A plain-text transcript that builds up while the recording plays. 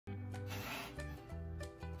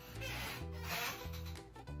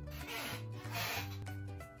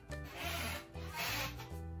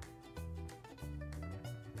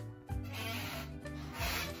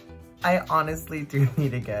I honestly do need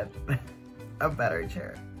to get a better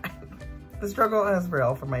chair. The struggle is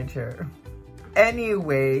real for my chair.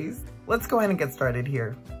 Anyways, let's go ahead and get started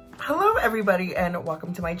here. Hello everybody and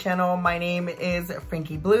welcome to my channel. My name is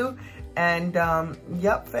Frankie Blue and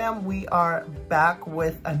yep fam, we are back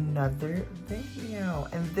with another video.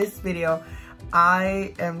 In this video,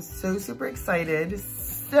 I am so super excited.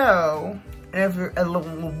 So, if you're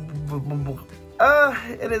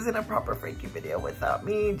it isn't a proper Frankie video without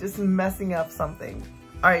me just messing up something.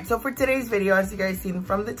 Alright, so for today's video, as you guys seen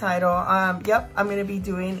from the title, yep, I'm going to be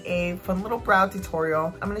doing a fun little brow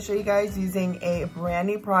tutorial. I'm going to show you guys using a brand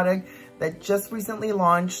new product that just recently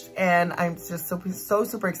launched, and I'm just so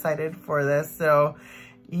super excited for this. So,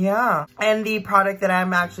 yeah. And the product that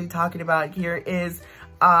I'm actually talking about here is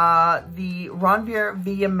the Ranvier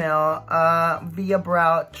Villamil Via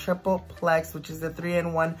Brow Triple Plex, which is a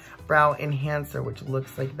 3-in-1 brow enhancer, which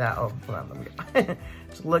looks like that. Oh, hold on, let me go.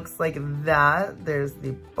 Which looks like that. There's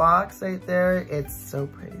the box right there. It's so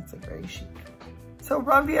pretty. It's like very chic. So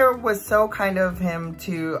Ranvier was so kind of him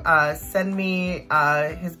to send me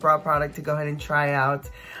his brow product to go ahead and try out.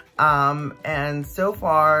 And so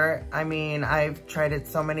far, I mean, I've tried it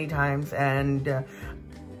so many times and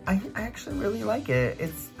I actually really like it.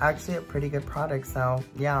 It's actually a pretty good product, so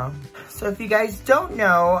yeah. So if you guys don't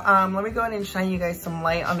know, let me go ahead and shine you guys some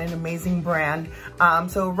light on an amazing brand.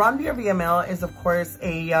 So Ranvier Villamil is of course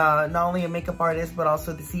a not only a makeup artist, but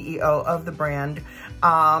also the CEO of the brand.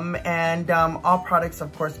 All products,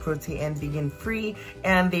 of course, cruelty and vegan free,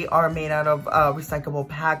 and they are made out of recyclable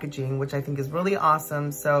packaging, which I think is really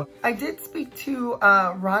awesome. So I did speak to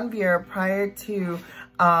Ranvier prior to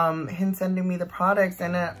him sending me the products,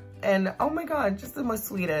 and oh my god, just the most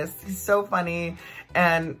sweetest. He's so funny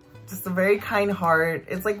and just a very kind heart.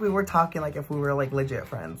 It's like we were talking like if we were like legit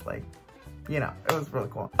friends, like, you know, it was really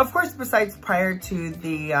cool. Of course, besides prior to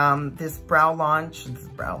the this brow launch,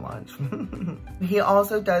 he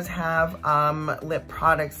also does have lip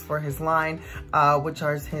products for his line, which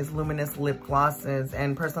are his luminous lip glosses.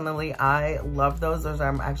 And personally, I love those. Those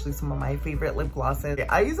are actually some of my favorite lip glosses.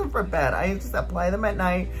 I use them for bed. I just apply them at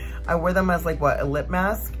night. I wear them as like what, a lip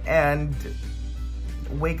mask, and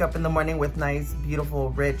wake up in the morning with nice, beautiful,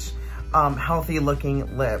 rich, healthy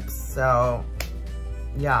looking lips. So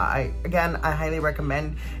yeah, I highly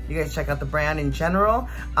recommend you guys check out the brand in general.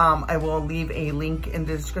 I will leave a link in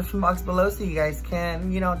the description box below so you guys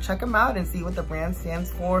can, you know, check them out and see what the brand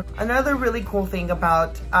stands for. Another really cool thing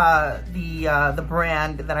about the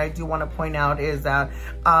brand that I do want to point out is that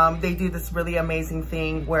they do this really amazing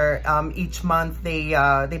thing where each month they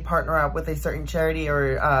partner up with a certain charity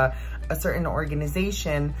or a certain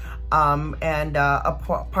organization, and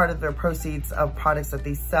a part of their proceeds of products that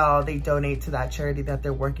they sell, they donate to that charity that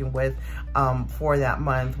they're working with for that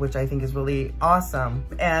month, which I think is really awesome.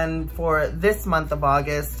 And for this month of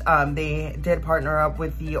August, they did partner up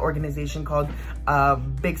with the organization called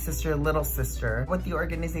Big Sister, Little Sister. What the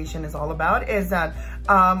organization is all about is that,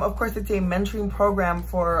 of course, it's a mentoring program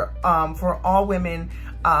for all women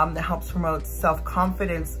that helps promote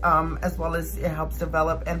self-confidence, as well as it helps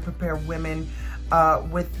develop and prepare women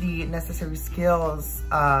with the necessary skills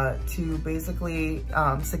to basically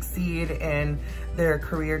succeed in their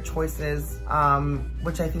career choices,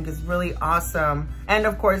 which I think is really awesome. And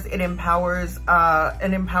of course, it empowers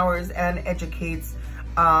and educates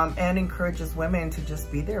and encourages women to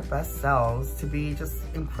just be their best selves, to be just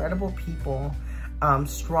incredible people.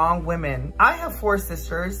 Strong women. I have 4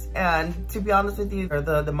 sisters, and to be honest with you,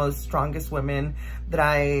 they're the most strongest women that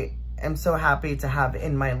I am so happy to have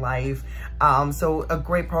in my life. So a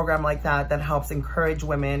great program like that helps encourage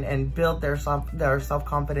women and build their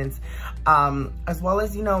self-confidence, as well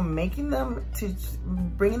as, you know, bringing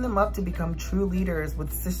them up to become true leaders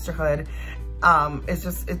with sisterhood.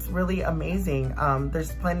 It's really amazing.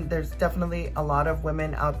 There's definitely a lot of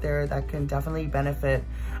women out there that can definitely benefit,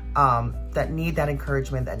 that need that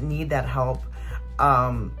encouragement, that need that help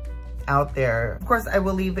out there. Of course, I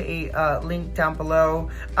will leave a link down below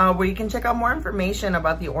where you can check out more information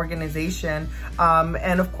about the organization,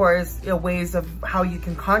 and of course, ways of how you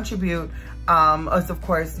can contribute. As of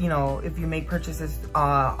course, you know, if you make purchases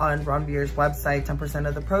on Ranvier's website, 10%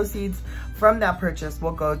 of the proceeds from that purchase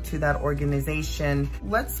will go to that organization.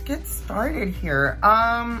 Let's get started here.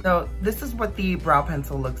 So this is what the brow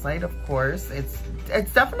pencil looks like. Of course, it's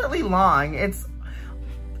definitely long. It's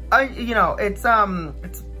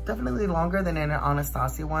definitely longer than an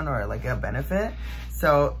Anastasia one or like a Benefit.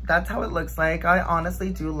 So that's how it looks like. I honestly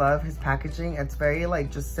do love his packaging. It's very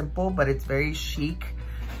like just simple, but it's very chic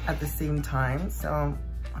at the same time. So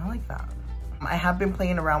I like that. I have been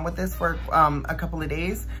playing around with this for a couple of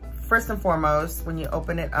days. first and foremost, when you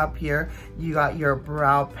open it up here, you got your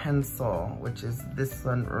brow pencil, which is this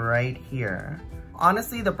one right here.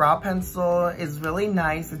 Honestly, the brow pencil is really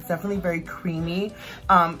nice. It's definitely very creamy.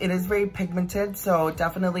 It is very pigmented, so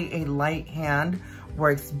definitely a light hand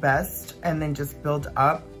works best, and then just build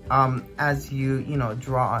up as you know,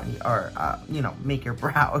 draw on or, you know, make your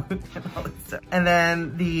brow and all that stuff. And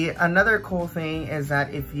then another cool thing is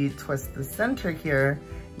that if you twist the center here,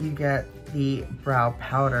 you get the brow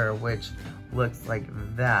powder, which looks like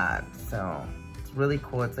that. So it's really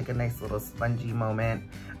cool. It's like a nice little spongy moment,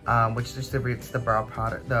 which distributes the brow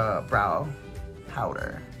powder, I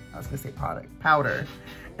was gonna say powder,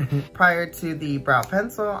 prior to the brow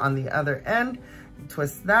pencil on the other end.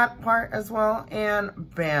 Twist that part as well, and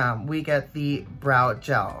bam, we get the brow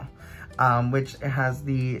gel, which has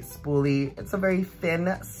the spoolie. It's a very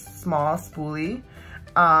thin, small spoolie.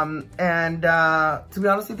 To be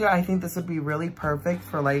honest with you, I think this would be really perfect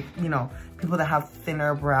for, like, you know, people that have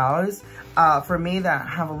thinner brows. For me that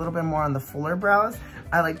have a little bit more on the fuller brows,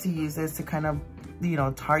 I like to use this to kind of, you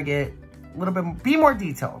know, target a little bit, be more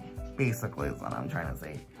detailed, basically is what I'm trying to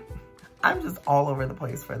say. I'm just all over the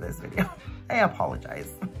place for this video. I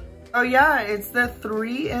apologize. Oh yeah, it's the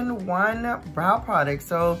 3-in-1 brow product.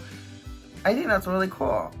 So I think that's really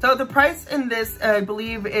cool. So the price in this, I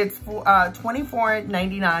believe it's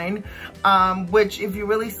 $24.99, which if you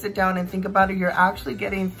really sit down and think about it, you're actually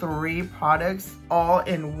getting 3 products all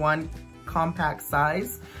in one compact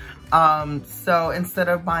size. So instead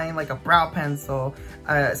of buying like a brow pencil,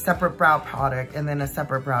 a separate brow product, and then a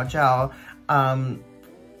separate brow gel,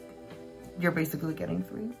 you're basically getting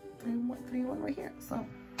 3-in-1 right here. So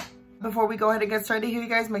before we go ahead and get started here, you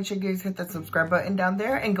guys, make sure you guys hit that subscribe button down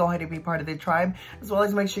there and go ahead and be part of the tribe, as well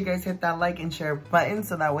as make sure you guys hit that like and share button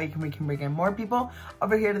so that way we can bring in more people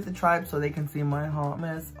over here to the tribe so they can see my hot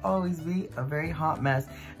mess always be a very hot mess,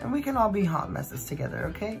 and we can all be hot messes together,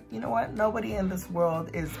 okay? You know what? Nobody in this world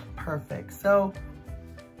is perfect. So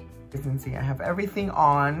as you can see, I have everything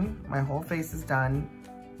on. My whole face is done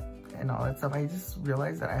and all that stuff. I just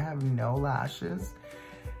realized that I have no lashes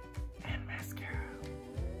and mascara.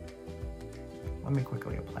 Let me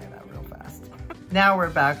quickly apply that real fast. Now we're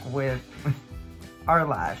back with our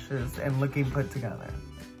lashes and looking put together.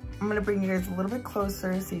 I'm gonna bring you guys a little bit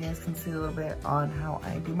closer so you guys can see a little bit on how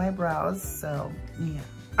I do my brows. So yeah.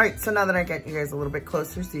 All right, so now that I get you guys a little bit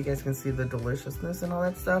closer so you guys can see the deliciousness and all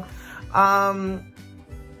that stuff.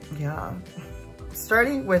 Yeah.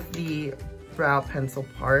 Starting with the brow pencil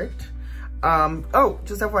part. Oh,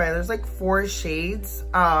 just FYI, there's like 4 shades.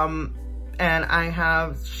 And I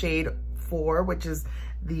have shade 4, which is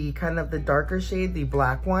the kind of the darker shade, the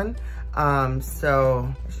black one.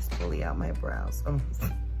 So let's just fully out my brows. Oh,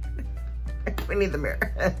 I need the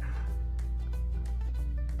mirror.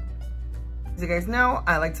 As you guys know,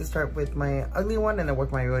 I like to start with my ugly one and then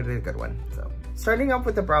work my way to the good one. So starting off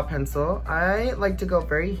with the brow pencil, I like to go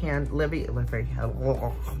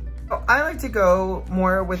I like to go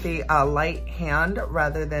more with a light hand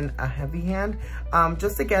rather than a heavy hand.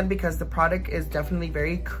 Just again, because the product is definitely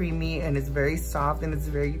very creamy and it's very soft and it's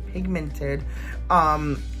very pigmented.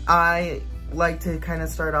 I like to kind of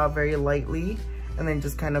start off very lightly and then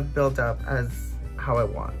just kind of build up as how I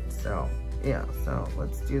want. So yeah, so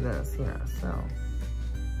let's do this here. So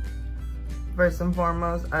first and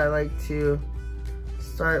foremost, I like to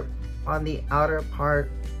start on the outer part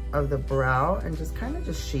of the brow and just kind of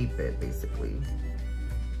just shape it. Basically,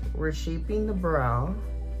 we're shaping the brow.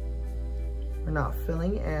 We're not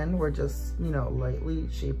filling in, we're just, you know, lightly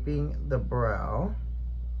shaping the brow.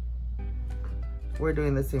 We're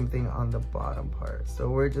doing the same thing on the bottom part, so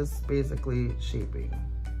we're just basically shaping.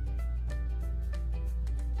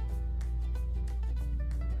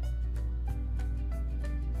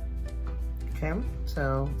 Okay,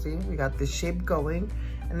 so see, we got the shape going.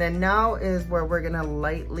 And then now is where we're gonna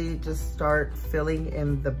lightly just start filling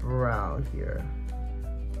in the brow here.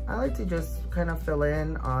 I like to just kind of fill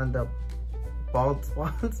in on the bald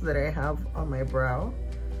spots that I have on my brow.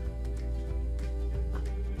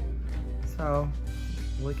 So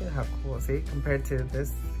look at how cool, see, compared to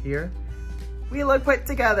this here, we look put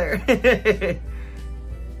together.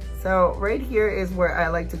 So right here is where I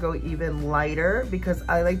like to go even lighter because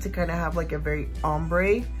I like to kind of have like a very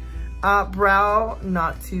ombre brow,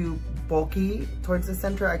 not too bulky towards the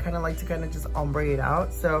center. I kind of like to kind of just ombre it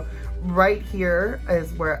out. So right here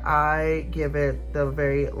is where I give it the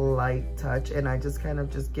very light touch, and I just kind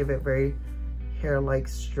of just give it very hair-like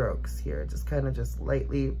strokes here, just kind of just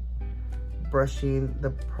lightly brushing the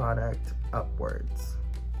product upwards.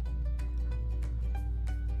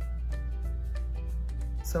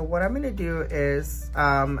 So what I'm gonna do is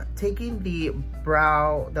taking the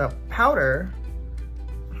powder,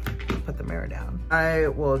 put the mirror down. I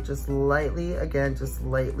will just lightly, again, just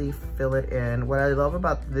lightly fill it in. What I love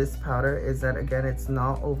about this powder is that, again, it's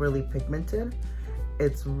not overly pigmented.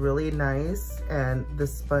 It's really nice, and the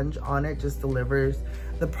sponge on it just delivers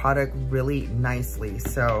the product really nicely.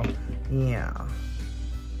 So yeah.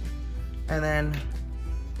 And then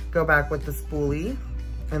go back with the spoolie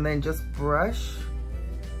and then just brush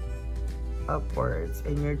upwards,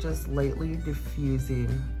 and you're just lightly diffusing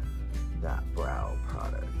that brow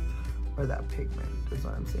product, or that pigment is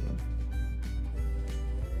what I'm saying.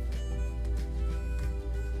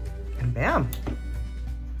 And bam,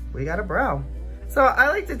 we got a brow. So I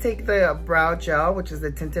like to take the brow gel, which is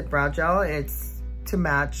the tinted brow gel. It's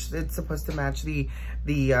supposed to match the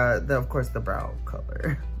of course the brow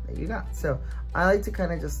color that you got. So I like to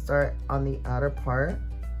kind of just start on the outer part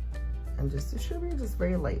and just distribute just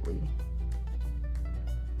very lightly.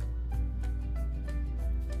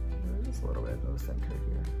 Just a little bit of the center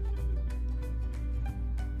here.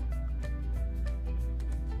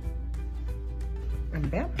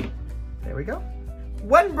 And bam, there we go.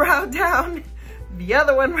 One brow down, the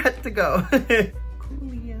other one ready to go.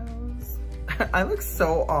 Coolios. I look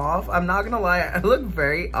so off. I'm not gonna lie, I look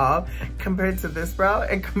very off compared to this brow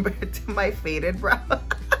and compared to my faded brow.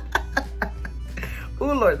 Oh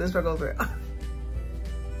Lord, this brow goes very off.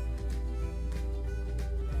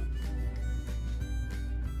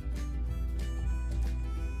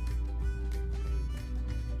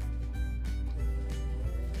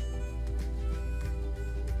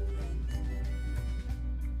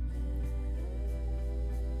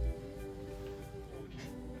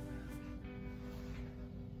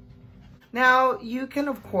 Now, you can,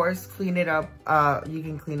 of course, clean it up. You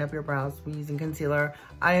can clean up your brows using concealer.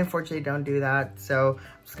 I unfortunately don't do that, so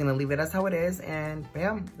I'm just gonna leave it as how it is, and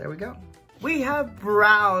bam, there we go. We have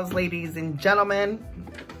brows, ladies and gentlemen.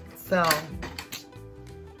 So, all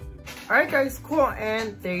right, guys, cool,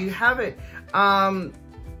 and there you have it.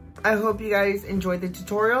 I hope you guys enjoyed the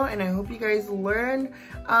tutorial, and I hope you guys learned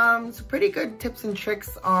some pretty good tips and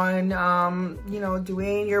tricks on, you know,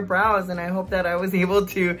 doing your brows. And I hope that I was able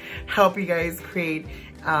to help you guys create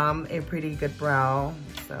a pretty good brow.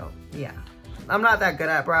 So yeah, I'm not that good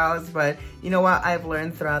at brows, but you know what? I've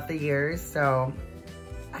learned throughout the years, so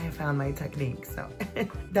I found my technique. So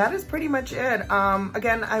that is pretty much it.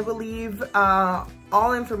 Again, I will leave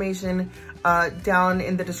all information down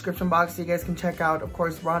in the description box so you guys can check out, of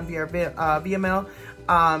course, Ranvier Villamil.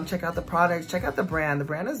 Check out the products, check out the brand. The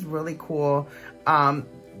brand is really cool.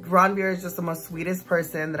 Ranvier is just the most sweetest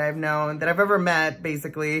person that I've known, that I've ever met,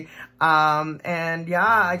 basically. And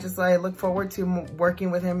yeah, I look forward to working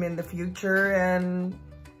with him in the future, and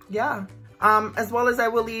yeah. As well as I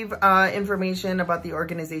will leave information about the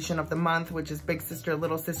organization of the month, which is Big Sister,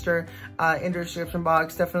 Little Sister, in the description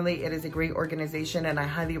box. Definitely, it is a great organization, and I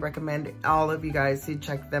highly recommend all of you guys to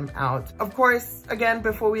check them out. Of course, again,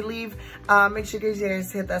 before we leave, make sure you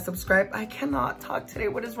guys hit that subscribe. I cannot talk today.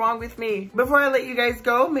 What is wrong with me? Before I let you guys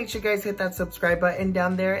go, make sure you guys hit that subscribe button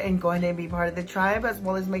down there and go ahead and be part of the tribe, as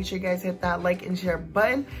well as make sure you guys hit that like and share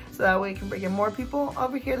button so that way we can bring in more people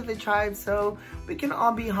over here to the tribe, so we can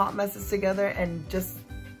all be hot messes together and just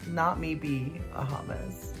not me be a hot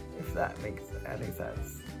mess, if that makes any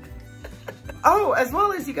sense. Oh, as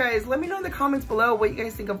well as you guys, let me know in the comments below what you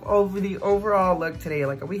guys think of the overall look today.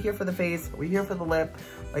 Like, are we here for the face? Are we here for the lip?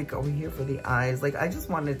 Like, are we here for the eyes? Like, I just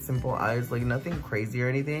wanted simple eyes, like nothing crazy or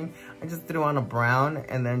anything. I just threw on a brown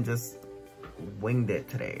and then just winged it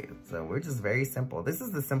today. So we're just very simple. This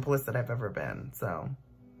is the simplest that I've ever been, so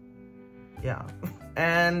yeah.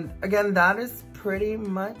 And again, that is pretty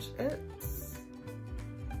much it.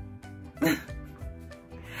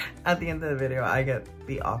 At the end of the video, I get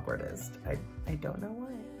the awkwardest. I don't know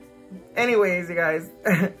why. Anyways, you guys,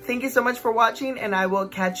 thank you so much for watching, and I will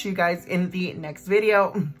catch you guys in the next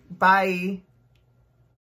video. Bye.